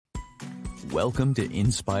Welcome to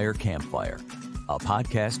Inspire Campfire, a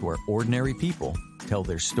podcast where ordinary people tell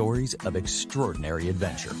their stories of extraordinary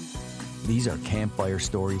adventure. These are campfire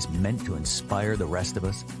stories meant to inspire the rest of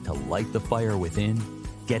us to light the fire within,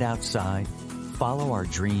 get outside, follow our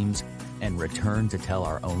dreams, and return to tell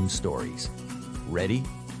our own stories. Ready?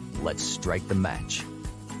 Let's strike the match.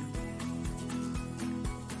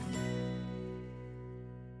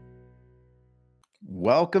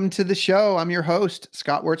 Welcome to the show. I'm your host,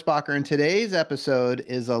 Scott Wurzbacher, and today's episode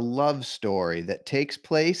is a love story that takes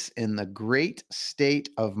place in the great state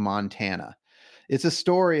of Montana. It's a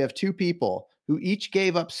story of two people who each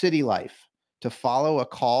gave up city life to follow a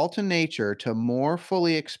call to nature to more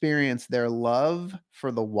fully experience their love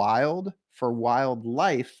for the wild, for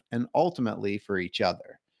wildlife, and ultimately for each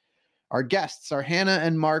other. Our guests are Hannah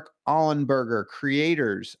and Mark Ollenburger,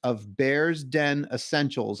 creators of Bear's Den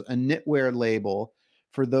Essentials, a knitwear label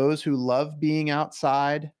for those who love being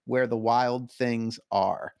outside where the wild things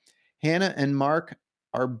are. Hannah and Mark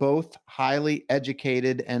are both highly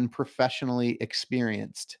educated and professionally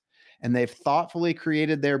experienced, and they've thoughtfully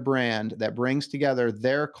created their brand that brings together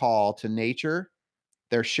their call to nature,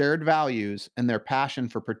 their shared values, and their passion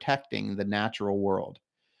for protecting the natural world.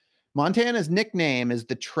 Montana's nickname is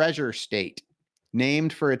the Treasure State,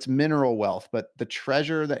 named for its mineral wealth, but the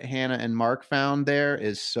treasure that Hannah and Mark found there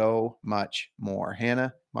is so much more.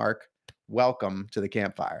 Hannah, Mark, welcome to the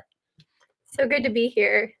campfire. So good to be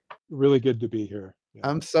here. Really good to be here. Yeah.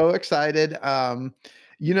 I'm so excited.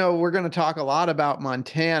 We're going to talk a lot about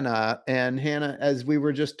Montana. And Hannah, as we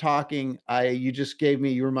were just talking,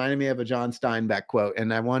 you reminded me of a John Steinbeck quote,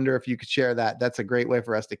 and I wonder if you could share that. That's a great way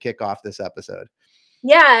for us to kick off this episode.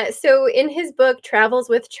 Yeah, so in his book, Travels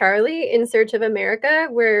with Charlie in Search of America,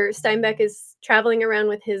 where Steinbeck is traveling around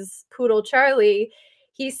with his poodle Charlie,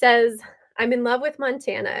 he says, "I'm in love with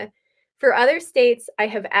Montana. For other states, I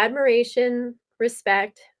have admiration,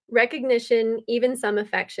 respect, recognition, even some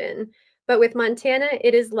affection. But with Montana,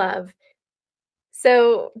 it is love."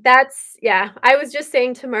 So I was just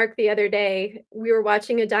saying to Mark the other day, we were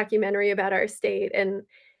watching a documentary about our state, and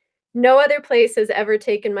no other place has ever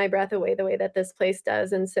taken my breath away the way that this place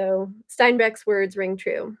does. And so Steinbeck's words ring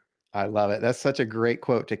true. I love it. That's such a great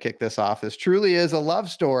quote to kick this off. This truly is a love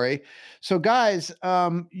story. So guys,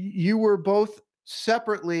 you were both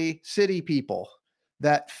separately city people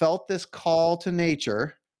that felt this call to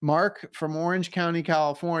nature. Mark from Orange County,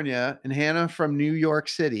 California, and Hannah from New York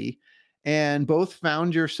City, and both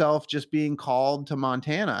found yourself just being called to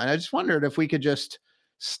Montana. And I just wondered if we could just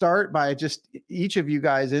start by just each of you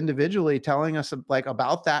guys individually telling us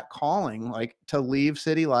about that calling, like to leave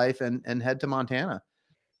city life and head to Montana.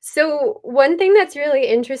 So one thing that's really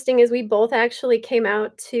interesting is we both actually came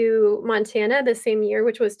out to Montana the same year,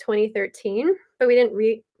 which was 2013, but we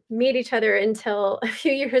didn't meet each other until a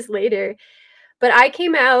few years later. But I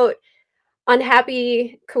came out on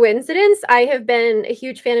happy coincidence. I have been a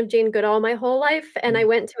huge fan of Jane Goodall my whole life, and I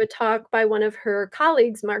went to a talk by one of her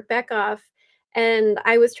colleagues, Mark Beckoff, and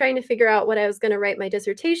I was trying to figure out what I was going to write my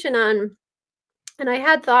dissertation on. And I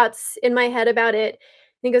had thoughts in my head about it.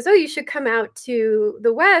 And he goes, "Oh, you should come out to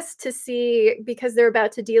the West to see, because they're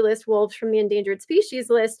about to delist wolves from the endangered species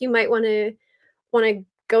list. You might want to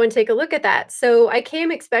go and take a look at that." So I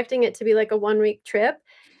came expecting it to be like a 1-week trip.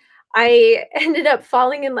 I ended up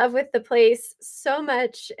falling in love with the place so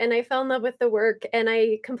much, and I fell in love with the work, and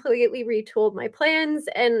I completely retooled my plans.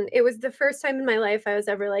 And it was the first time in my life I was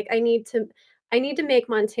ever like, I need to make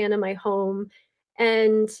Montana my home.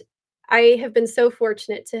 And I have been so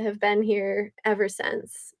fortunate to have been here ever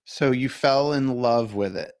since. So you fell in love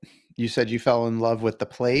with it. You said you fell in love with the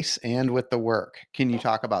place and with the work. Can you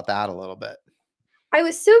talk about that a little bit? I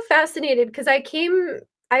was so fascinated because I came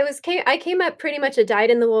up pretty much a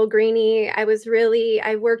dyed-in-the-wool greenie.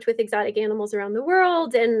 I worked with exotic animals around the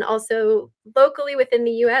world and also locally within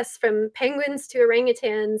the US, from penguins to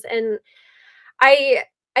orangutans. And I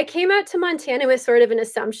I came out to Montana with sort of an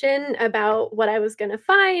assumption about what I was gonna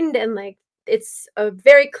find, and, like, it's a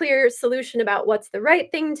very clear solution about what's the right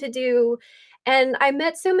thing to do. And I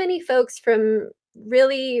met so many folks from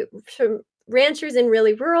ranchers in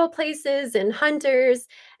really rural places and hunters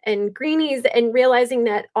and greenies, and realizing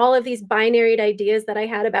that all of these binary ideas that I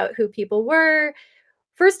had about who people were,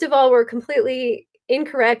 first of all, were completely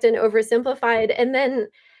incorrect and oversimplified. And then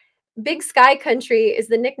Big Sky Country is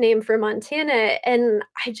the nickname for Montana, and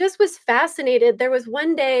I just was fascinated. There was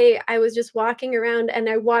one day I was just walking around and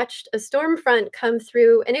I watched a storm front come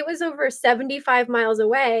through, and it was over 75 miles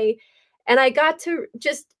away, and I got to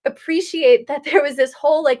just appreciate that there was this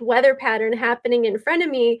whole, like, weather pattern happening in front of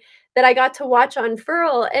me that I got to watch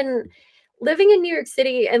unfurl. And living in New York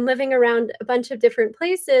City and living around a bunch of different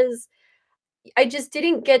places, I just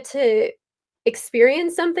didn't get to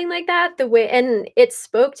experience something like that the way, and it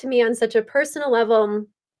spoke to me on such a personal level.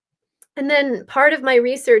 And then part of my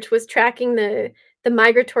research was tracking the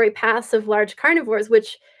migratory paths of large carnivores,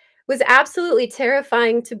 which was absolutely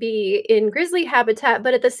terrifying to be in grizzly habitat,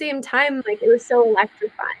 but at the same time, like, it was so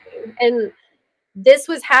electrifying. And this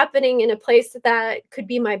was happening in a place that could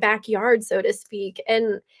be my backyard, so to speak.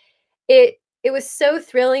 And it was so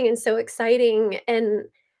thrilling and so exciting. And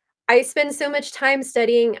I spend so much time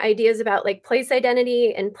studying ideas about, like, place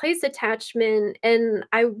identity and place attachment, and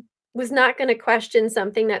I was not gonna question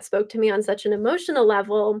something that spoke to me on such an emotional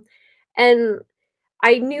level, and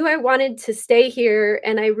I knew I wanted to stay here,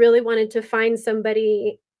 and I really wanted to find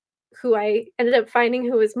somebody who I ended up finding,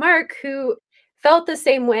 who was Mark, who felt the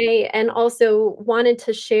same way and also wanted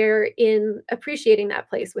to share in appreciating that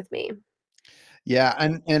place with me. Yeah,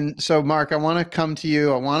 and so Mark, I want to come to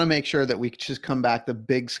you. I want to make sure that we just come back to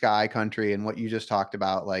big sky country and what you just talked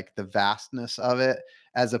about, like the vastness of it,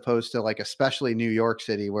 as opposed to like especially New York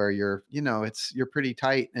City, where you're pretty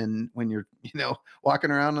tight, and when you're walking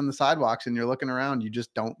around on the sidewalks and you're looking around, you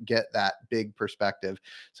just don't get that big perspective.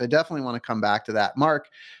 So I definitely want to come back to that. Mark,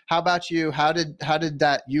 how about you? How did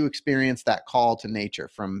that you experience that call to nature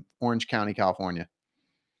from Orange County, California?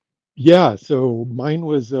 Yeah, so mine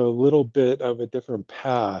was a little bit of a different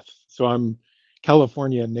path. So I'm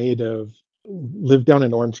California native, lived down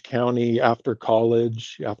in Orange County after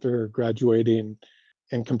college, after graduating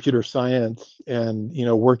in computer science and,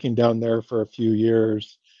 working down there for a few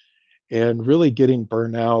years and really getting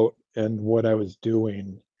burnout in what I was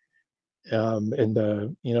doing. In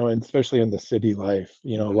the, and especially in the city life, a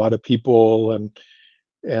lot of people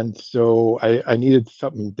and so I needed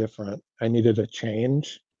something different. I needed a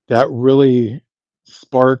change that really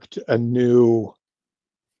sparked a new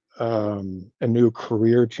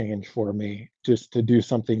career change for me, just to do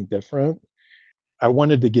something different. I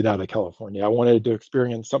wanted to get out of California. I wanted to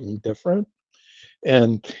experience something different.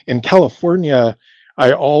 And in California,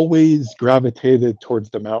 I always gravitated towards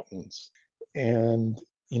the mountains. And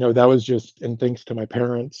that was just and thanks to my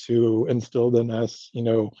parents who instilled in us,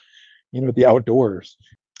 the outdoors.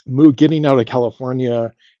 Getting out of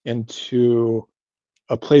California into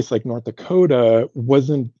a place like North Dakota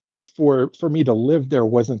wasn't for me to live there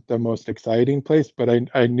wasn't the most exciting place, but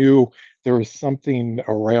I knew there was something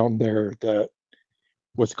around there that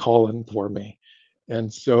was calling for me.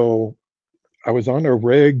 And so I was on a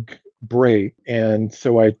rig break, and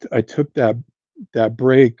so I took that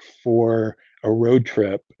break for a road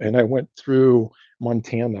trip, and I went through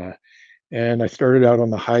Montana, and I started out on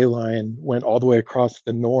the High Line, went all the way across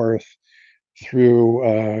the north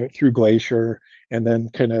through Glacier, and then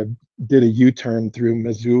kind of did a U-turn through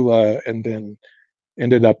Missoula, and then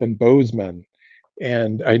ended up in Bozeman.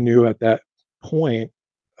 And I knew at that point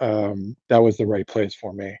that was the right place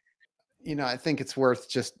for me. I think it's worth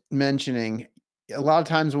just mentioning. A lot of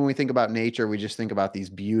times when we think about nature, we just think about these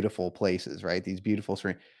beautiful places, right? These beautiful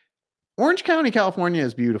serene. Orange County, California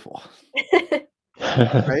is beautiful,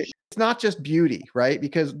 right? It's not just beauty, right?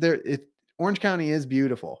 Because Orange County is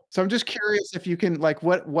beautiful. So I'm just curious if you can like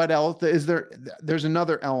what else is there? There's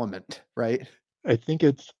another element, right? I think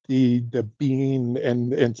it's the being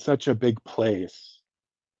in such a big place,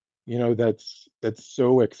 that's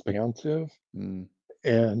so expansive. Mm.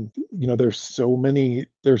 And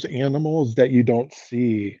there's animals that you don't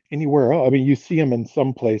see anywhere else. I mean, you see them in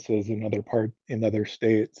some places in other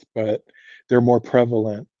states, but they're more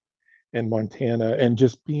prevalent in Montana. And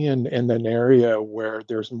just being in an area where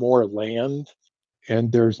there's more land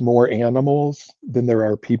and there's more animals than there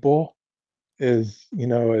are people it's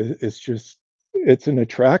just it's an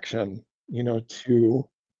attraction, to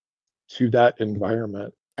that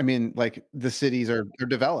environment. I mean, like the cities are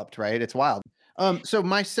developed, right? It's wild. So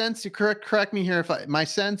my sense, correct me here if my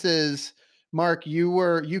sense is, Mark,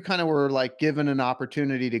 you kind of were like given an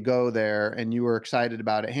opportunity to go there and you were excited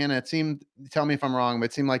about it. Hannah, tell me if I'm wrong, but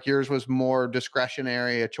it seemed like yours was more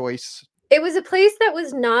discretionary, a choice. It was a place that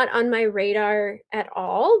was not on my radar at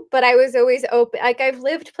all, but I was always open. Like, I've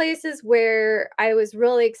lived places where I was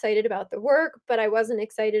really excited about the work, but I wasn't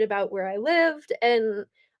excited about where I lived, and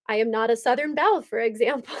I am not a Southern Belle, for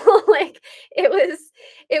example. Like, it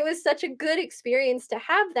was such a good experience to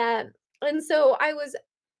have that, and so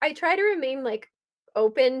I try to remain, like,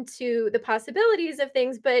 open to the possibilities of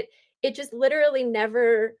things, but it just literally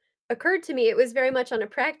never occurred to me. It was very much on a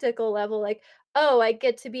practical level, like, oh, I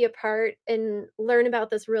get to be a part and learn about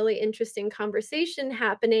this really interesting conversation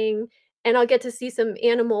happening, and I'll get to see some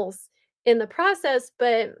animals in the process.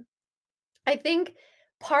 But I think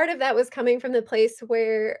part of that was coming from the place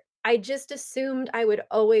where I just assumed I would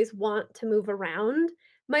always want to move around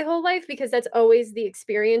my whole life because that's always the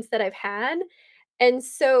experience that I've had. And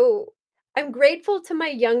so I'm grateful to my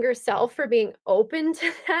younger self for being open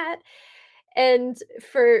to that and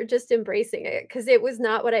for just embracing it because it was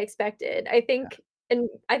not what I expected. I think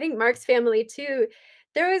Mark's family too,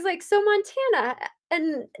 they're always like, "So Montana,"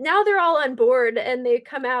 and now they're all on board and they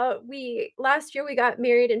come out. We last year we got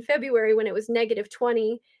married in February when it was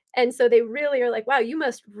 -20, and so they really are like, "Wow, you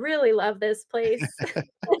must really love this place."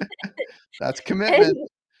 That's commitment. And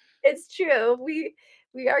it's true. We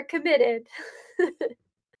are committed.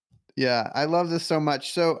 Yeah, I love this so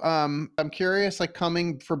much. So, I'm curious, like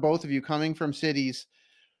coming for both of you, coming from cities,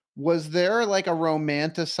 was there like a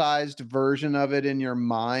romanticized version of it in your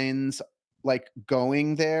minds, like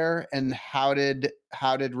going there, and how did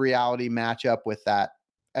reality match up with that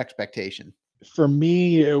expectation? For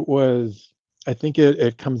me, it was, I think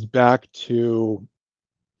it comes back to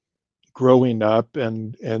growing up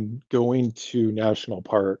and going to national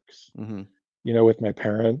parks, Hmm. with my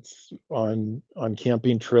parents on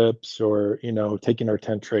camping trips, or taking our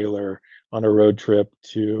tent trailer on a road trip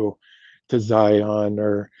to Zion,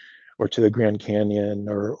 or to the Grand Canyon,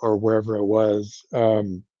 or wherever it was.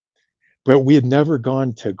 But we had never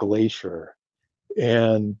gone to Glacier,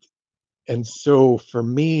 and so for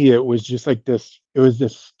me, it was just like this. It was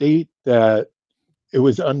this state that it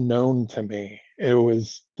was unknown to me. There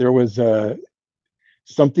was a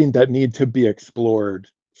something that needed to be explored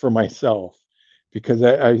for myself, because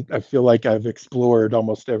I feel like I've explored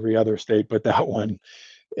almost every other state but that one.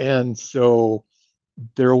 And so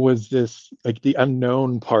there was this, like, the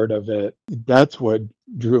unknown part of it. That's what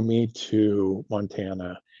drew me to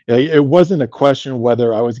Montana. It wasn't a question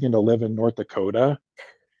whether I was going to live in North Dakota.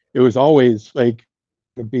 It was always like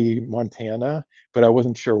to be Montana, but I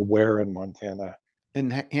wasn't sure where in Montana.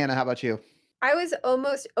 And Hannah, how about you? I was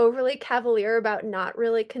almost overly cavalier about not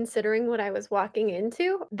really considering what I was walking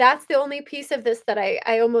into. That's the only piece of this that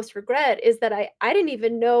I almost regret is that I didn't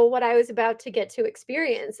even know what I was about to get to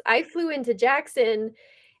experience. I flew into Jackson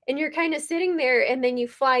and you're kind of sitting there and then you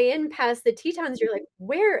fly in past the Tetons. You're like,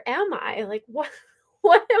 where am I? Like, what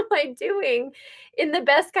what am I doing in the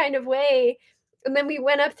best kind of way? And then we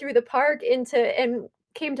went up through the park into and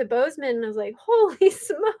came to Bozeman and I was like, holy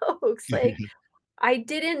smokes, like I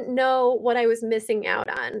didn't know what I was missing out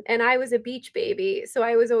on, and I was a beach baby, so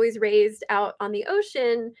I was always raised out on the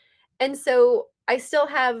ocean, and so I still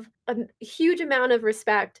have a huge amount of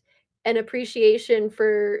respect and appreciation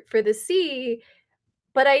for the sea,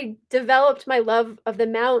 but I developed my love of the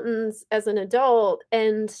mountains as an adult,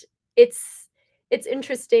 and it's it's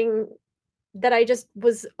interesting that I just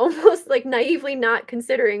was almost, like, naively not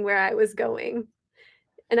considering where I was going,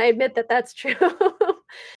 and I admit that that's true.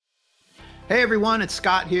 Hey everyone, it's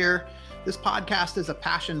Scott here. This podcast is a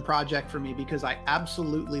passion project for me because I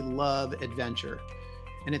absolutely love adventure.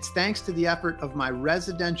 And it's thanks to the effort of my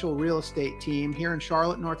residential real estate team here in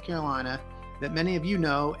Charlotte, North Carolina, that many of you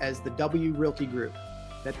know as the W Realty Group,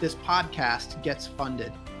 that this podcast gets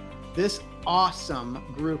funded. This awesome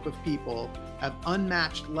group of people have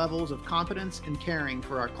unmatched levels of competence and caring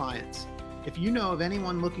for our clients. If you know of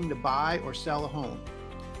anyone looking to buy or sell a home,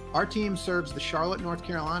 our team serves the Charlotte, North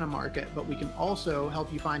Carolina market, but we can also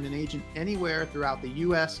help you find an agent anywhere throughout the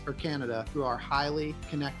US or Canada through our highly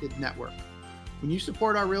connected network. When you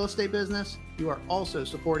support our real estate business, you are also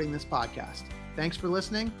supporting this podcast. Thanks for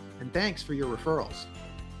listening, and thanks for your referrals.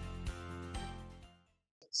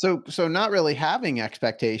 So not really having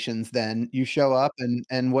expectations then, you show up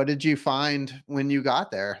and what did you find when you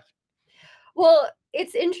got there? Well,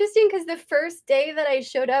 it's interesting because the first day that I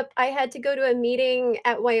showed up, I had to go to a meeting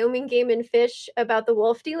at Wyoming Game and Fish about the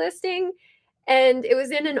wolf delisting, and it was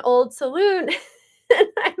in an old saloon.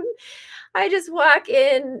 And I just walk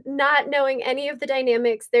in not knowing any of the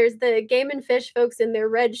dynamics. There's the Game and Fish folks in their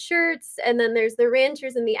red shirts, and then there's the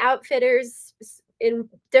ranchers and the outfitters in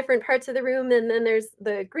different parts of the room, and then there's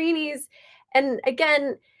the greenies. And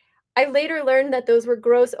again, I later learned that those were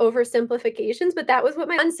gross oversimplifications, but that was what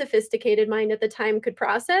my unsophisticated mind at the time could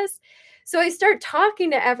process. So I start talking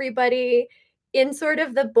to everybody in sort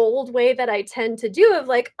of the bold way that I tend to do of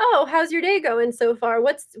like, "Oh, how's your day going so far?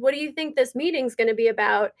 What do you think this meeting's gonna be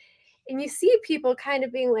about?" And you see people kind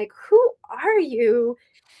of being like, "Who are you?"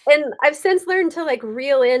 And I've since learned to like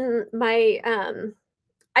reel in my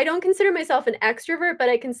I don't consider myself an extrovert, but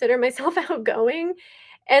I consider myself outgoing.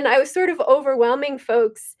 And I was sort of overwhelming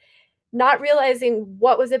folks not realizing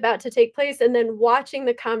what was about to take place and then watching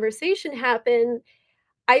the conversation happen.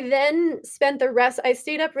 I then spent the rest I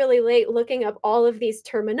stayed up really late looking up all of these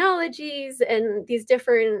terminologies and these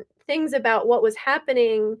different things about what was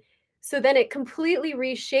happening. So then it completely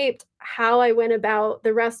reshaped how I went about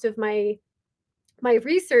the rest of my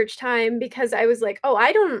research time because I was like, oh,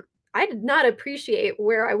 I did not appreciate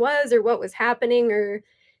where I was or what was happening or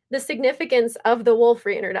the significance of the wolf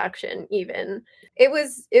reintroduction even. It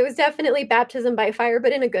was definitely baptism by fire,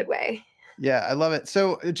 but in a good way. Yeah, I love it.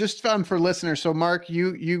 So just for listeners, so Mark,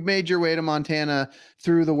 you made your way to Montana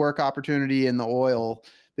through the work opportunity in the oil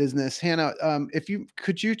business. Hannah, if you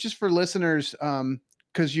could you just for listeners,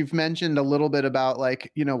 because you've mentioned a little bit about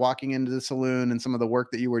like, walking into the saloon and some of the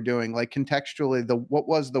work that you were doing, like contextually, what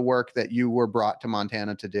was the work that you were brought to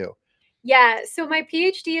Montana to do? Yeah, so my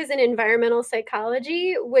PhD is in environmental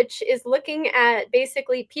psychology, which is looking at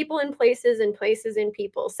basically people and places in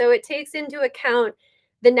people. So it takes into account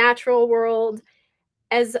the natural world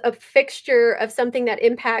as a fixture of something that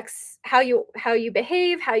impacts how you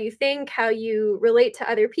behave, how you think, how you relate to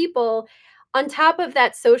other people, on top of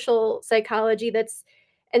that social psychology that's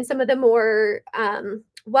and some of the more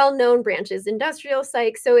well-known branches, industrial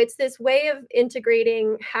psych. So it's this way of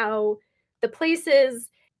integrating how the places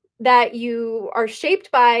that you are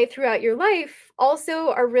shaped by throughout your life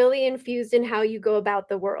also are really infused in how you go about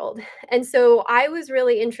the world. And so I was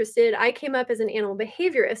really interested. I came up as an animal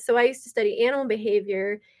behaviorist, so I used to study animal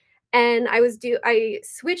behavior, and I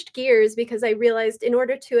switched gears because I realized in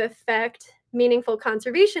order to affect meaningful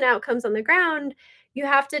conservation outcomes on the ground, you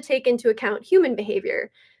have to take into account human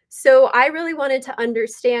behavior. So I really wanted to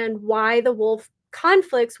understand why the wolf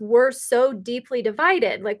conflicts were so deeply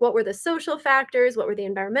divided. Like, what were the social factors? What were the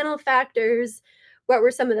environmental factors? What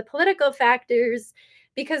were some of the political factors?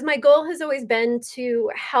 Because my goal has always been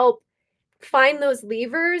to help find those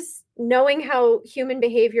levers, knowing how human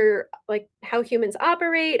behavior, like how humans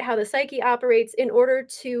operate, how the psyche operates, in order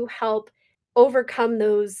to help overcome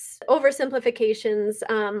those oversimplifications,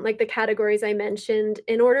 like the categories I mentioned,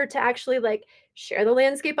 in order to actually like share the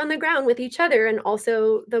landscape on the ground with each other and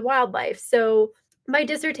also the wildlife. So my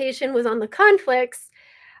dissertation was on the conflicts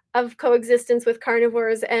of coexistence with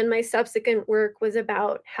carnivores, and my subsequent work was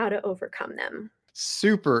about how to overcome them.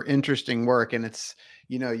 Super interesting work. And it's,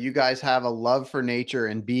 you guys have a love for nature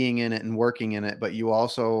and being in it and working in it, but you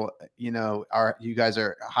also, you guys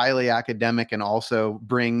are highly academic and also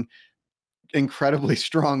bring incredibly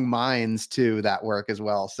strong minds to that work as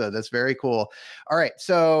well. So that's very cool. All right.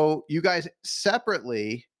 So you guys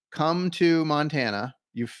separately come to Montana,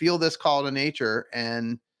 you feel this call to nature,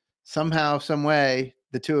 and somehow, some way,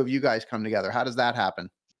 the two of you guys come together. How does that happen?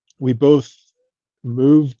 We both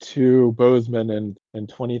moved to Bozeman in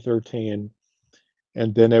 2013.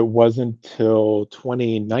 And then it wasn't till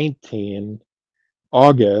 2019,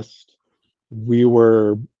 August, we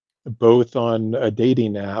were both on a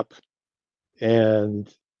dating app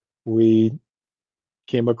and we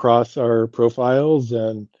came across our profiles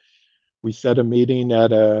and we set a meeting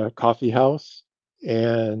at a coffee house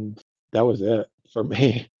and that was it for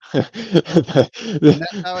me. And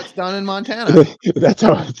that's how it's done in Montana. That's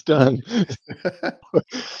how it's done.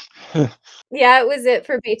 Yeah, it was it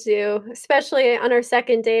for me too, especially on our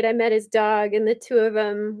second date. I met his dog, and the two of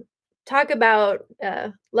them talk about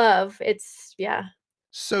love. It's yeah.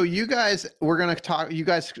 So we're going to talk, you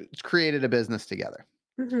guys created a business together.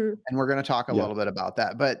 Hmm. And we're going to talk a Yeah. little bit about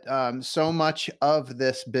that. But so much of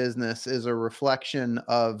this business is a reflection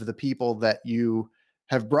of the people that you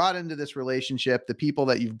have brought into this relationship, the people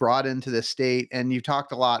that you've brought into this state. And you've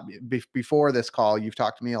talked a lot before this call. You've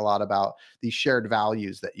talked to me a lot about these shared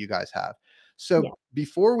values that you guys have. Yeah. So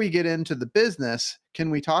before we get into the business,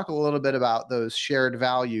 can we talk a little bit about those shared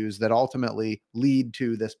values that ultimately lead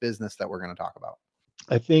to this business that we're going to talk about?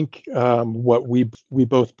 I think what we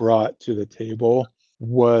both brought to the table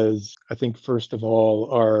was, I think, first of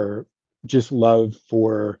all, our just love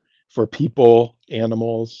for people,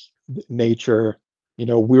 animals, nature.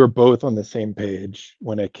 We were both on the same page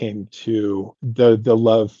when it came to the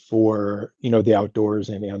love for the outdoors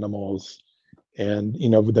and animals, and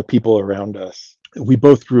the people around us. We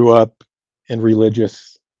both grew up in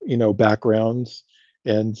religious backgrounds,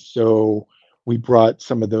 and so we brought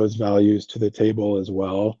some of those values to the table as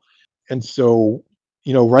well. And so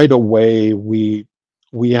right away we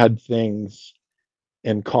had things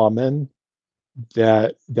in common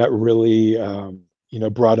that really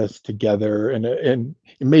brought us together, and it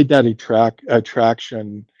made that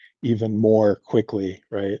attraction even more quickly,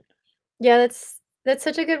 right? Yeah, that's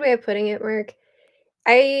such a good way of putting it, Mark.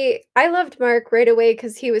 I loved Mark right away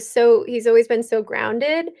because he's always been so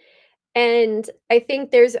grounded. And I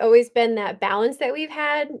think there's always been that balance that we've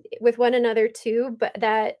had with one another too, but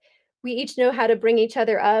that we each know how to bring each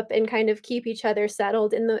other up and kind of keep each other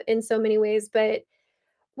settled in so many ways. But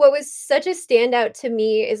what was such a standout to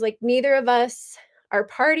me is like neither of us are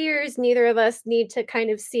partiers. Neither of us need to kind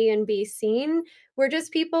of see and be seen. We're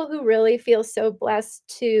just people who really feel so blessed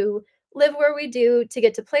to live where we do, to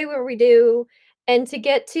get to play where we do, and to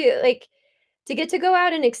get to go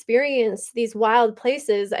out and experience these wild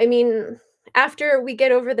places. I mean, after we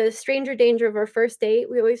get over the stranger danger of our first date,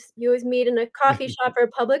 you always meet in a coffee shop or a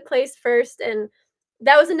public place first, and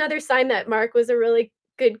that was another sign that Mark was a really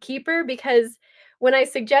good keeper because when I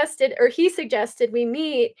suggested or he suggested we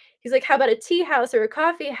meet, he's like, "How about a tea house or a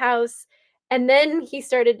coffee house?" And then he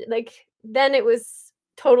started then it was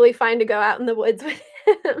totally fine to go out in the woods with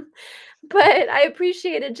him. But I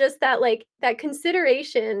appreciated just that, that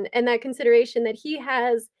consideration and that consideration that he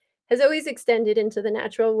has always extended into the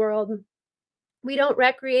natural world. We don't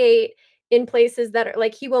recreate in places that are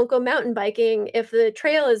like, he won't go mountain biking if the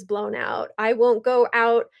trail is blown out. I won't go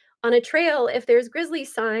out on a trail if there's grizzly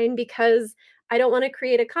sign because I don't wanna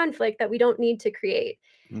create a conflict that we don't need to create.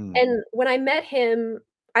 Mm. And when I met him,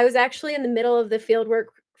 I was actually in the middle of the field work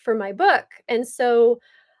for my book, and so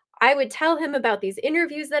I would tell him about these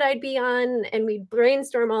interviews that I'd be on, and we'd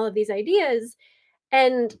brainstorm all of these ideas,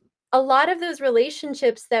 and a lot of those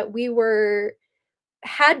relationships that we were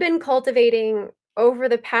had been cultivating over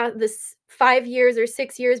the past this 5 years or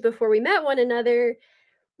 6 years before we met one another,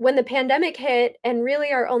 when the pandemic hit and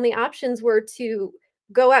really our only options were to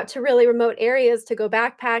go out to really remote areas to go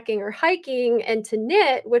backpacking or hiking and to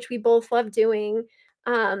knit, which we both love doing,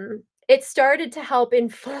 it started to help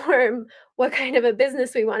inform what kind of a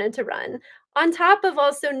business we wanted to run, on top of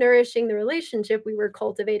also nourishing the relationship we were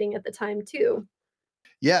cultivating at the time too.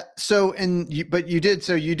 Yeah. So, but you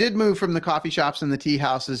did move from the coffee shops and the tea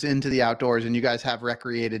houses into the outdoors, and you guys have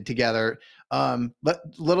recreated together. But a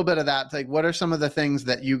little bit of that, like, what are some of the things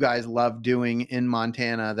that you guys love doing in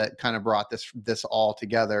Montana that kind of brought this all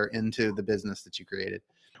together into the business that you created?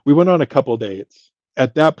 We went on a couple dates.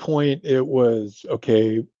 At that point, it was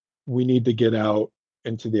okay, we need to get out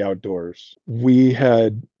into the outdoors. We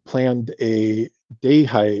had planned a day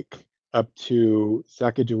hike up to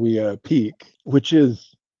Sacagawea Peak, which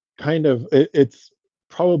is it's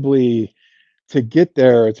probably to get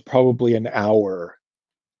there, it's probably an hour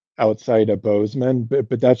outside of Bozeman,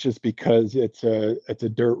 but that's just because it's a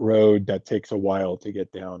dirt road that takes a while to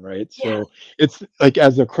get down, right? Yeah. So it's like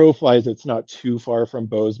as the crow flies, it's not too far from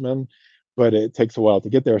Bozeman, but it takes a while to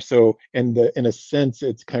get there. So in a sense,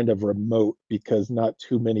 it's kind of remote because not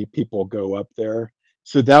too many people go up there.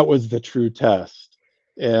 So that was the true test.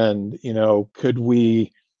 And could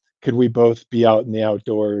we both be out in the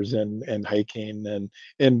outdoors and hiking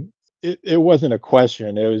and it wasn't a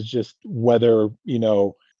question. It was just whether,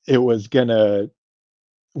 it was gonna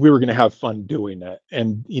we were gonna have fun doing it.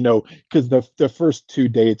 And because the first two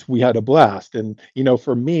dates we had a blast. And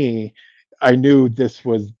for me, I knew this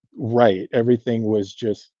was right. Everything was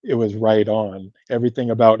just it was right on. Everything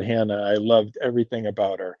about Hannah, I loved everything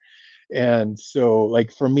about her. And so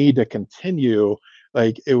like for me to continue,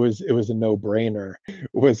 like it was a no-brainer. It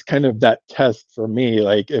was kind of that test for me.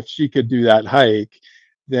 Like if she could do that hike,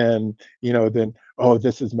 then oh,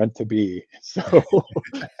 this is meant to be. So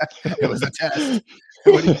It was a test.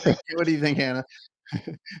 What do you think? What do you think, Hannah?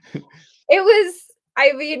 It was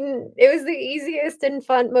I mean, it was the easiest and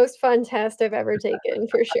most fun test I've ever taken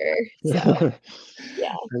for sure. So,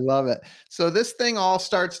 yeah. I love it. So this thing all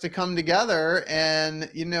starts to come together, and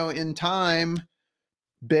in time,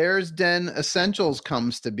 Bear's Den Essentials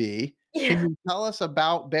comes to be. Yeah. Can you tell us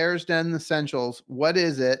about Bear's Den Essentials? What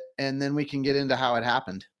is it? And then we can get into how it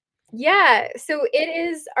happened. Yeah, so it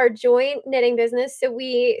is our joint knitting business. So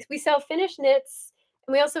we sell finished knits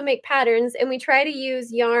and we also make patterns and we try to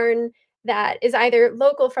use yarn that is either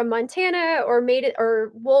local from Montana or made it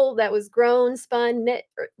or wool that was grown, spun, knit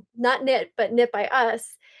or not knit, but knit by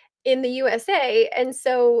us in the USA. And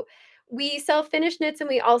so we sell finished knits and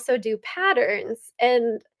we also do patterns.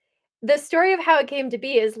 And the story of how it came to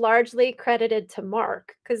be is largely credited to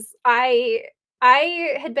Mark because I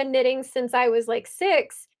had been knitting since I was like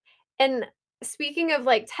 6, and speaking of,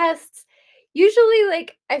 like, tests, usually,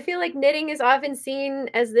 like, I feel like knitting is often seen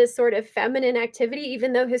as this sort of feminine activity,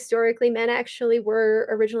 even though historically men actually were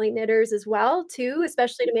originally knitters as well too,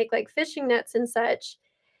 especially to make, like, fishing nets and such,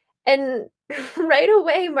 and right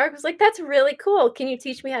away, Mark was like, "That's really cool. Can you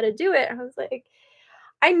teach me how to do it?" I was like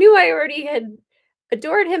I knew I already had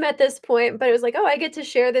adored him at this point, but it was like, "Oh, I get to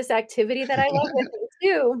share this activity that I love with him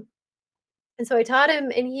too." And so I taught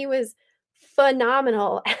him, and he was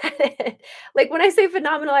phenomenal at it. Like, when I say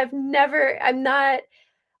phenomenal, I'm not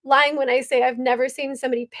lying when I say I've never seen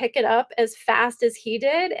somebody pick it up as fast as he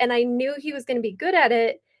did, and I knew he was gonna be good at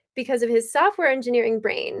it because of his software engineering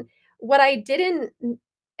brain. What I didn't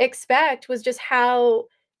expect was just how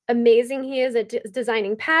amazing he is at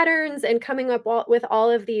designing patterns and coming up with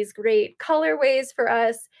all of these great colorways for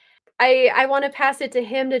us. I want to pass it to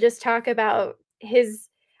him to just talk about his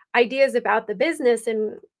ideas about the business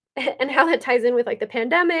and and how that ties in with like the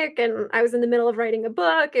pandemic. And I was in the middle of writing a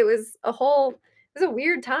book. It was a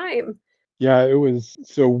weird time. Yeah, it was.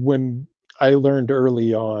 So when I learned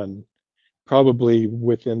early on, probably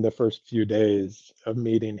within the first few days of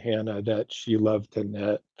meeting Hannah, that she loved to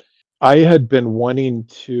knit, I had been wanting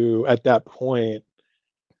to, at that point,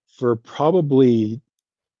 for probably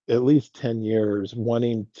at least 10 years,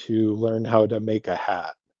 wanting to learn how to make a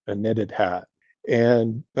hat, a knitted hat.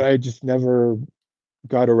 And but I just never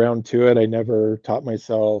got around to it. I never taught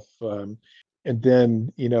myself. And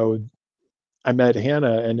then, I met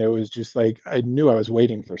Hannah, and it was just like I knew I was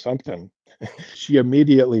waiting for something. She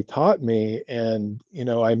immediately taught me, and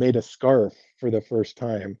I made a scarf for the first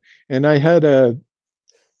time, and I had a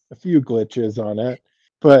few glitches on it,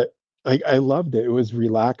 but like I loved it. It was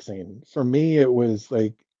relaxing. For me, it was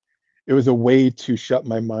like it was a way to shut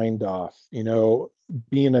my mind off.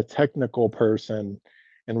 Being a technical person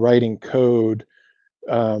and writing code,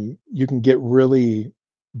 you can get really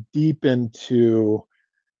deep into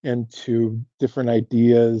different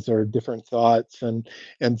ideas or different thoughts,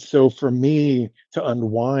 and so for me to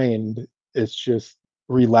unwind, it's just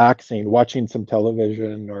relaxing, watching some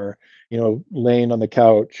television, or laying on the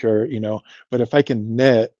couch, or but if I can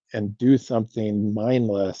knit and do something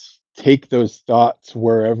mindless, take those thoughts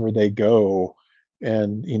wherever they go,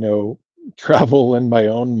 and travel in my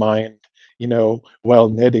own mind, while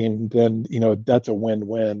knitting, then that's a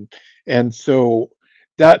win-win. And so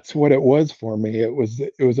that's what it was for me. It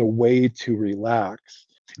was a way to relax.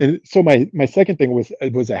 And so my second thing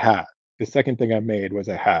was a hat. The second thing I made was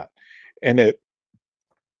a hat, and it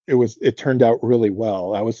turned out really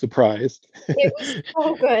well. I was surprised. It was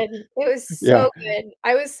so good. It was Yeah, so good.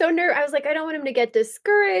 I was so I was like, I don't want him to get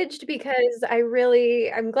discouraged because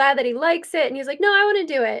I'm glad that he likes it. And he was like, no, I want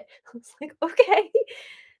to do it. I was like, okay.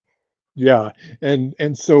 yeah,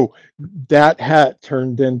 and so that hat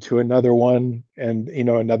turned into another one, and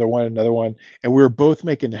another one, and we were both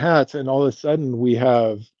making hats, and all of a sudden we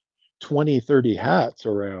have 20, 30 hats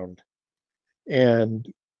around,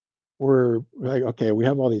 and we're like, okay, we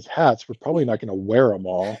have all these hats. We're probably not going to wear them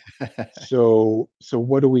all. So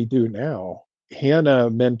what do we do now? Hannah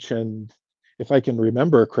mentioned, if I can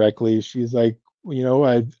remember correctly, she's like,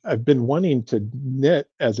 I've been wanting to knit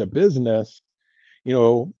as a business, you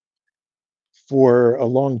know, for a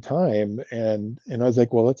long time, and I was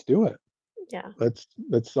like, well, let's do it. Yeah. Let's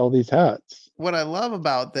sell these hats. What I love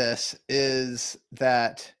about this is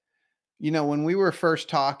that, when we were first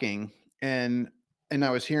talking, and I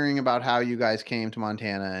was hearing about how you guys came to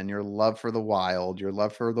Montana and your love for the wild, your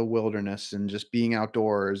love for the wilderness and just being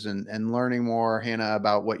outdoors, and learning more, Hannah,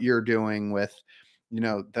 about what you're doing with,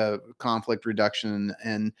 the conflict reduction.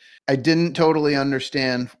 And I didn't totally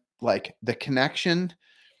understand like the connection,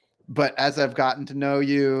 but as I've gotten to know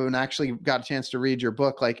you and actually got a chance to read your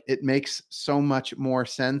book, like it makes so much more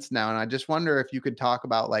sense now. And I just wonder if you could talk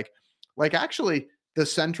about like actually the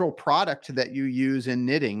central product that you use in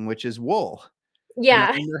knitting, which is wool. And I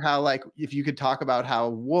Yeah. wonder how, like, if you could talk about how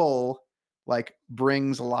wool like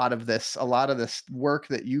brings a lot of this work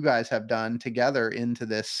that you guys have done together into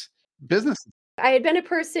this business. I had been a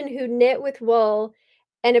person who knit with wool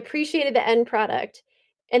and appreciated the end product.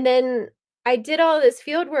 And then I did all this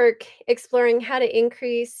field work exploring how to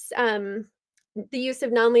increase the use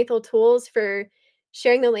of non-lethal tools for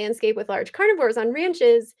sharing the landscape with large carnivores on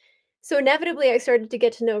ranches. So inevitably, I started to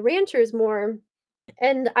get to know ranchers more,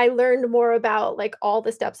 and I learned more about like all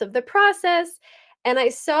the steps of the process. And I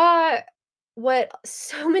saw what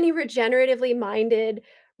so many regeneratively minded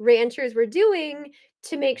ranchers were doing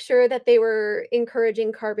to make sure that they were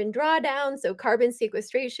encouraging carbon drawdown, so carbon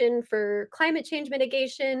sequestration for climate change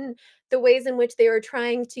mitigation, the ways in which they were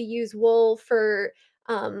trying to use wool for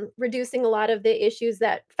reducing a lot of the issues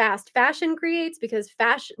that fast fashion creates, because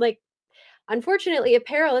fashion, like, unfortunately,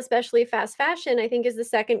 apparel, especially fast fashion, I think is the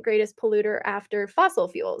second greatest polluter after fossil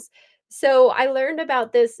fuels. So I learned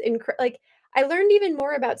about this I learned even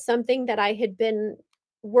more about something that I had been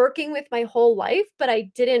working with my whole life, but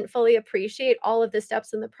I didn't fully appreciate all of the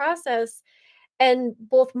steps in the process. And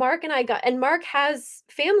both Mark and I got and Mark has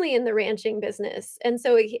family in the ranching business. And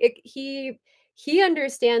so he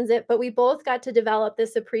understands it, but we both got to develop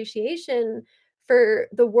this appreciation for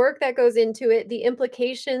the work that goes into it, the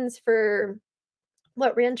implications for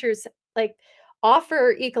what ranchers like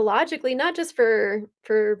offer ecologically, not just for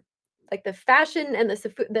like the fashion and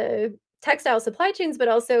the textile supply chains, but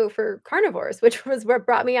also for carnivores, which was what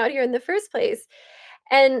brought me out here in the first place.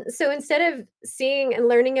 And so instead of seeing and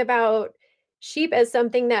learning about sheep as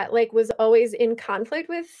something that like was always in conflict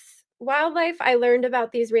with wildlife, I learned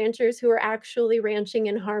about these ranchers who are actually ranching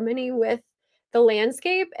in harmony with the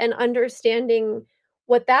landscape, and understanding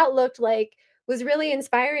what that looked like was really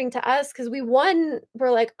inspiring to us because we one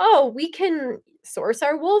were like, "Oh, we can source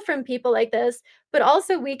our wool from people like this, but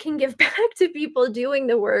also we can give back to people doing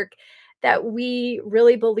the work that we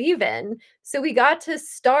really believe in." So we got to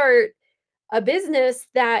start a business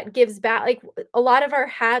that gives back. Like, a lot of our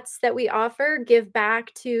hats that we offer give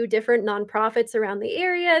back to different nonprofits around the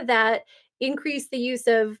area that increase the use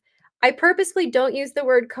of. I purposely don't use the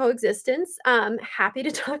word coexistence. Happy to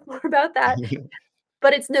talk more about that,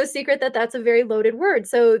 but it's no secret that that's a very loaded word.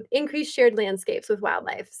 So, increased shared landscapes with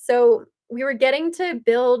wildlife. So, we were getting to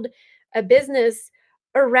build a business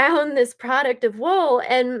around this product of wool.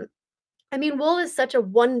 And I mean, wool is such a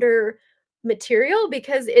wonder material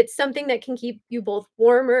because it's something that can keep you both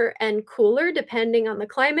warmer and cooler depending on the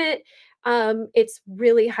climate. It's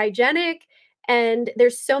really hygienic, and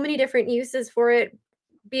there's so many different uses for it,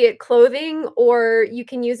 be it clothing, or you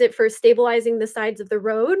can use it for stabilizing the sides of the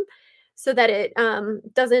road so that it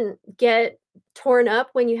doesn't get torn up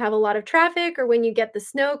when you have a lot of traffic or when you get the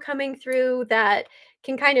snow coming through that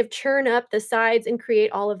can kind of churn up the sides and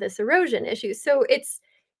create all of this erosion issue. So it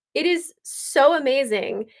is so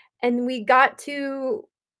amazing, and we got to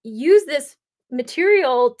use this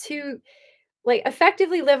material to, like,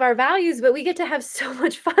 effectively live our values, but we get to have so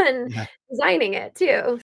much fun Yeah. designing it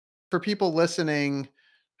too. For people listening,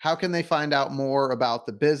 how can they find out more about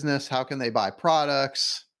the business? How can they buy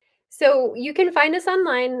products? So you can find us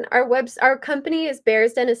online. Our company is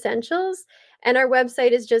Bears Den Essentials, and our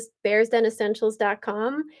website is just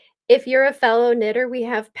bearsdenessentials.com. If you're a fellow knitter, we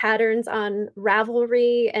have patterns on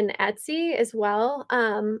Ravelry and Etsy as well.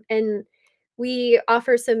 And we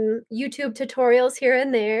offer some YouTube tutorials here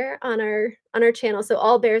and there on our channel. So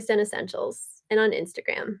all Bears Den Essentials, and on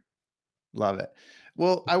Instagram. Love it.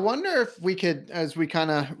 Well, I wonder if we could, as we kind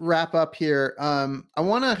of wrap up here, I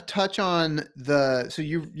want to touch on so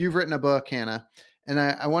you've written a book, Hannah, and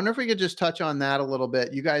I wonder if we could just touch on that a little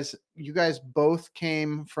bit. You guys both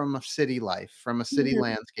came from a city life, from a city Mhm.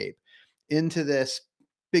 landscape, into this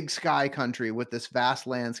big sky country with this vast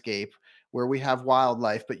landscape where we have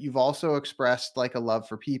wildlife, but you've also expressed like a love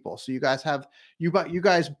for people. So you guys,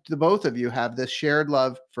 the both of you have this shared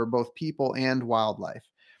love for both people and wildlife.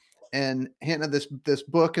 And Hannah, this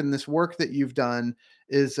book and this work that you've done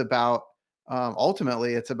is about,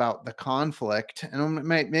 ultimately it's about the conflict. And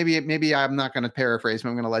maybe I'm not going to paraphrase, but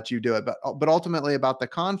I'm going to let you do it. But ultimately about the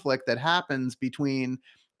conflict that happens between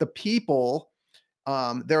the people,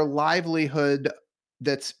 their livelihood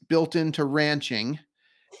that's built into ranching,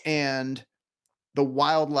 and the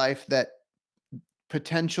wildlife that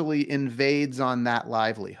potentially invades on that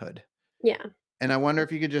livelihood. Yeah. And I wonder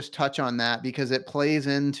if you could just touch on that, because it plays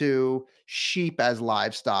into sheep as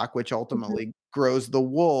livestock, which Mhm. ultimately grows the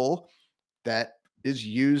wool that is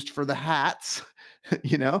used for the hats.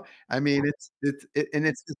 You know, I mean, it's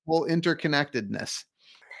this whole interconnectedness.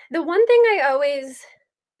 The one thing I always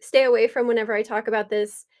stay away from whenever I talk about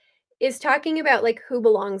this is talking about, like, who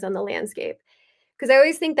belongs on the landscape, because I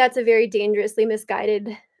always think that's a very dangerously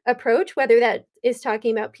misguided approach, whether that is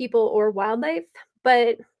talking about people or wildlife.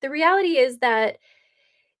 But the reality is that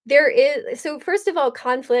first of all,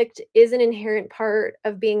 conflict is an inherent part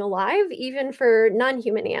of being alive, even for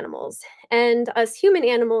non-human animals. And us human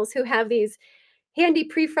animals who have these handy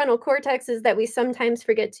prefrontal cortexes that we sometimes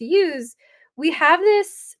forget to use, we have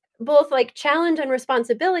this both like challenge and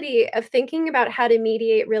responsibility of thinking about how to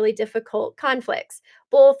mediate really difficult conflicts,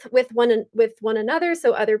 both with one another,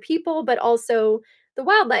 so other people, but also the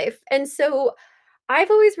wildlife. And so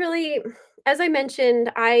I've always really, as I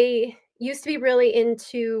mentioned, I used to be really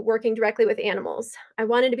into working directly with animals. I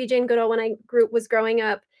wanted to be Jane Goodall when I was growing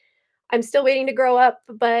up. I'm still waiting to grow up,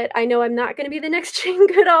 but I know I'm not gonna be the next Jane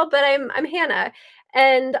Goodall, but I'm Hannah.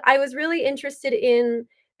 And I was really interested in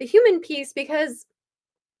the human piece because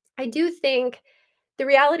I do think the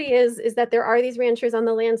reality is that there are these ranchers on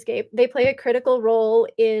the landscape. They play a critical role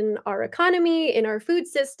in our economy, in our food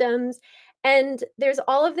systems, and there's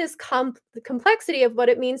all of this the complexity of what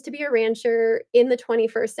it means to be a rancher in the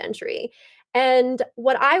 21st century. And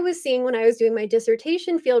what I was seeing when I was doing my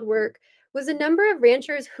dissertation field work was a number of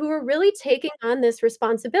ranchers who were really taking on this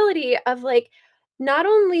responsibility of, like, not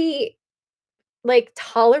only like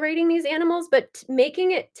tolerating these animals, but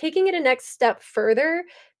making it taking it a next step further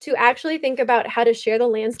to actually think about how to share the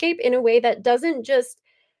landscape in a way that doesn't just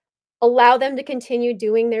allow them to continue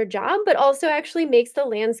doing their job, but also actually makes the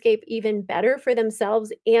landscape even better for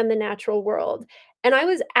themselves and the natural world. And I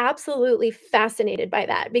was absolutely fascinated by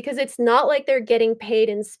that because it's not like they're getting paid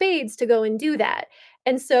in spades to go and do that.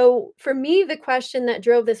 And so for me, the question that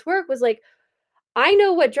drove this work was like, I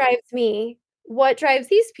know what drives me, what drives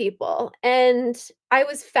these people, and I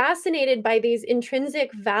was fascinated by these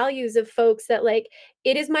intrinsic values of folks that, like,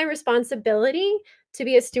 it is my responsibility to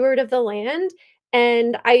be a steward of the land,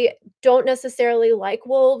 and I don't necessarily like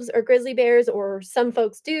wolves or grizzly bears, or some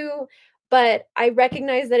folks do, but I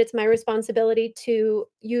recognize that it's my responsibility to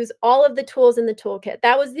use all of the tools in the toolkit.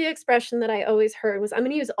 That was the expression that I always heard was, "I'm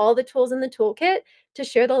gonna use all the tools in the toolkit to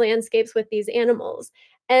share the landscapes with these animals,"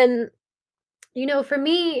 and for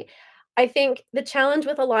me, I think the challenge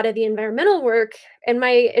with a lot of the environmental work, and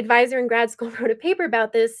my advisor in grad school wrote a paper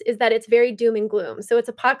about this, is that it's very doom and gloom. So it's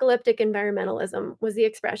apocalyptic environmentalism was the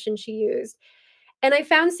expression she used. And I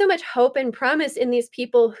found so much hope and promise in these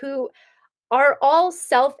people who are all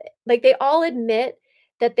like, they all admit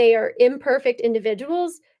that they are imperfect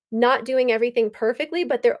individuals, not doing everything perfectly,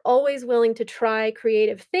 but they're always willing to try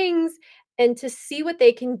creative things and to see what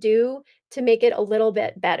they can do to make it a little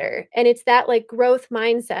bit better. And it's that, like, growth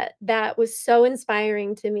mindset that was so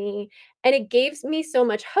inspiring to me, and it gave me so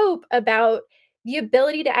much hope about the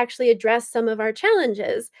ability to actually address some of our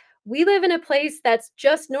challenges. We live in a place that's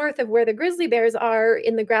just north of where the grizzly bears are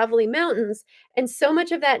in the gravelly mountains, and so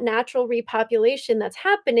much of that natural repopulation that's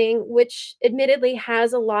happening, which admittedly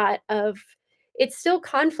has a lot of, it's still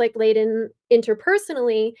conflict laden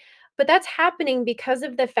interpersonally, but that's happening because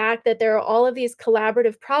of the fact that there are all of these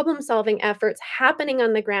collaborative problem solving efforts happening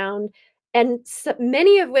on the ground, and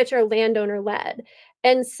many of which are landowner led.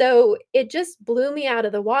 And so it just blew me out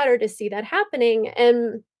of the water to see that happening.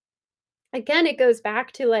 And again, it goes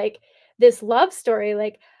back to, like, this love story,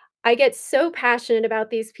 like, I get so passionate about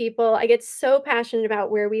these people, I get so passionate about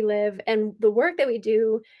where we live and the work that we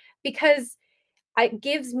do because it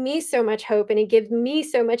gives me so much hope and it gives me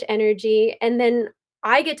so much energy, and then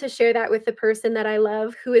I get to share that with the person that I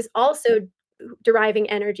love who is also deriving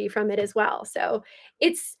energy from it as well. So,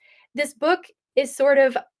 it's this book is sort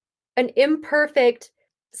of an imperfect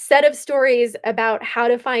set of stories about how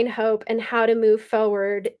to find hope and how to move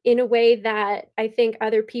forward in a way that I think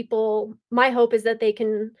other people, my hope is that they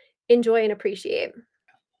can enjoy and appreciate.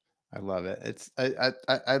 I love it.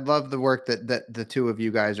 I love the work that the two of you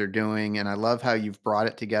guys are doing, and I love how you've brought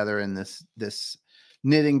it together in this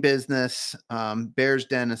knitting business, Bears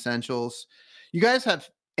Den Essentials. You guys have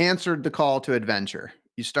answered the call to adventure.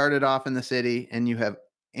 You started off in the city, and you have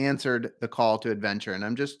answered the call to adventure. And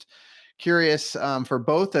I'm just curious, for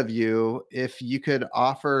both of you, if you could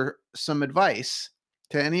offer some advice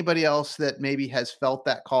to anybody else that maybe has felt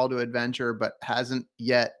that call to adventure but hasn't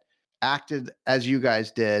yet acted as you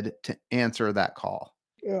guys did to answer that call.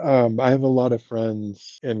 I have a lot of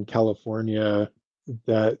friends in California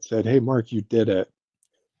that said, "Hey, Mark, you did it.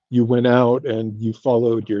 You went out and you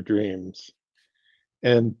followed your dreams."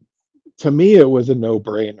 And to me, it was a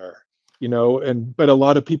no-brainer, and but a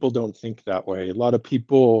lot of people don't think that way. A lot of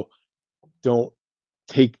people don't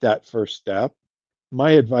take that first step.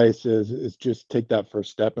 My advice is just take that first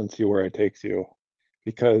step and see where it takes you,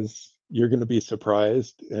 because you're going to be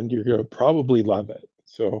surprised and you're going to probably love it.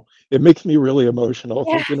 So it makes me really emotional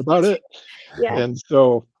Yeah, thinking me about too. it. Yeah, And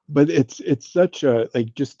so, but it's such a,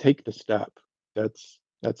 like, just take the step.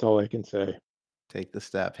 That's all I can say. Take the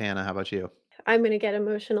step. Hannah, how about you? I'm gonna get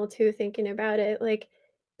emotional too thinking about it. Like,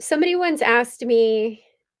 somebody once asked me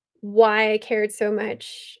why I cared so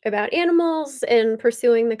much about animals and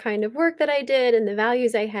pursuing the kind of work that I did and the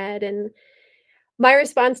values I had, and my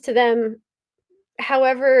response to them,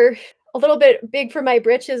 however a little bit big for my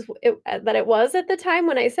britches that it was at the time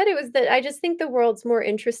when I said it, was that I just think the world's more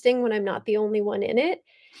interesting when I'm not the only one in it,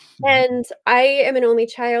 and I am an only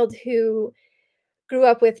child who grew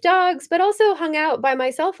up with dogs, but also hung out by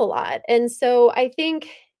myself a lot, and so I think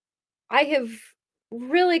I have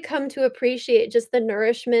really come to appreciate just the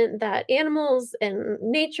nourishment that animals and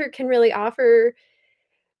nature can really offer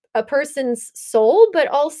a person's soul, but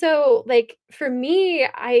also, like, for me,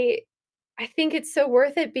 I think it's so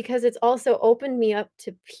worth it because it's also opened me up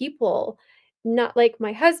to people, not like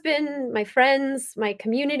my husband, my friends, my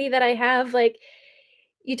community that I have. Like,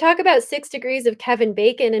 you talk about 6 degrees of Kevin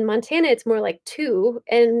Bacon. In Montana, it's more like 2,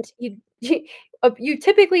 and you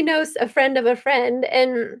typically know a friend of a friend,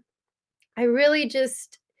 and I really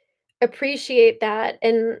just appreciate that,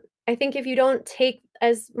 and I think if you don't take,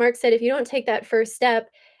 as Mark said, if you don't take that first step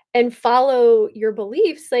and follow your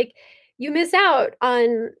beliefs, like, you miss out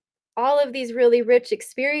on all of these really rich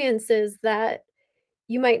experiences that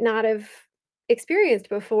you might not have experienced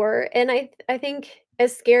before. And I think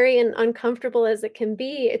as scary and uncomfortable as it can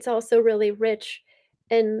be, it's also really rich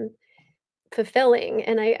and fulfilling,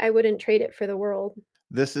 and I wouldn't trade it for the world.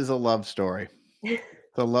 This is a love story.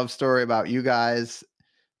 It's a love story about you guys,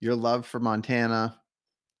 your love for Montana,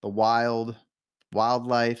 the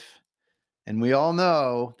wildlife, and we all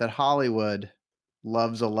know that Hollywood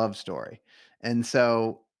loves a love story. And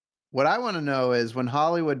so what I want to know is when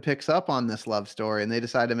Hollywood picks up on this love story and they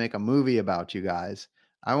decide to make a movie about you guys,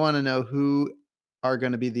 I want to know who are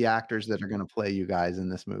going to be the actors that are going to play you guys in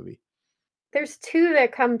this movie. There's 2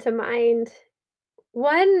 that come to mind.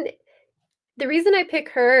 One, the reason I pick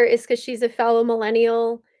her is because she's a fellow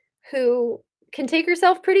millennial who can take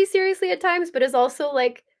herself pretty seriously at times, but is also,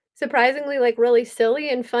 like, surprisingly, like, really silly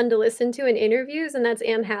and fun to listen to in interviews, and that's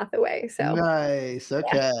Anne Hathaway, so, Nice. yeah.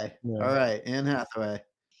 Okay. Yeah. All right. Anne Hathaway.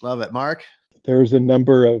 Love it. Mark? There's a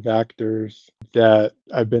number of actors that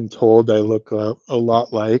I've been told I look a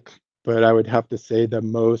lot like, but I would have to say the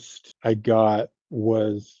most I got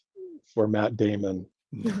was for Matt Damon.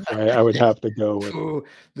 So I would have to go with. Ooh,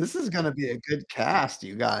 this is going to be a good cast,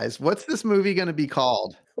 you guys. What's this movie going to be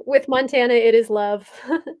called? With Montana, it is love.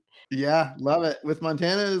 Yeah, love it. With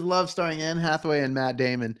Montana is Love starring Anne Hathaway and Matt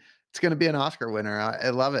Damon. It's going to be an Oscar winner. I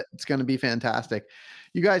love it. It's going to be fantastic.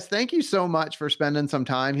 You guys, thank you so much for spending some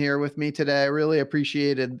time here with me today. I really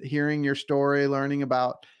appreciated hearing your story, learning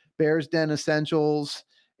about Bears Den Essentials,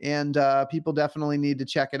 and people definitely need to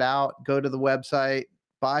check it out. Go to the website,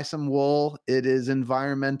 buy some wool. It is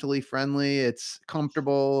environmentally friendly. It's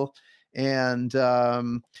comfortable. And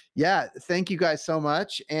yeah, thank you guys so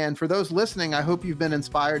much. And for those listening, I hope you've been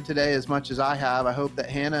inspired today as much as I have. I hope that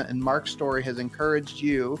Hannah and Mark's story has encouraged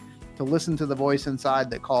you to listen to the voice inside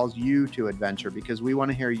that calls you to adventure, because we want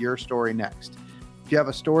to hear your story next. If you have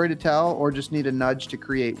a story to tell or just need a nudge to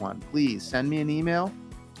create one, please send me an email.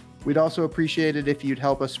 We'd also appreciate it if you'd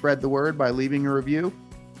help us spread the word by leaving a review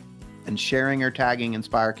and sharing or tagging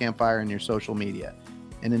Inspire Campfire in your social media.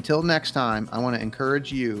 And until next time, I want to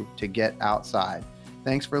encourage you to get outside.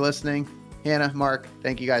 Thanks for listening. Hannah, Mark,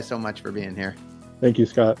 thank you guys so much for being here. Thank you,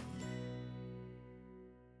 Scott.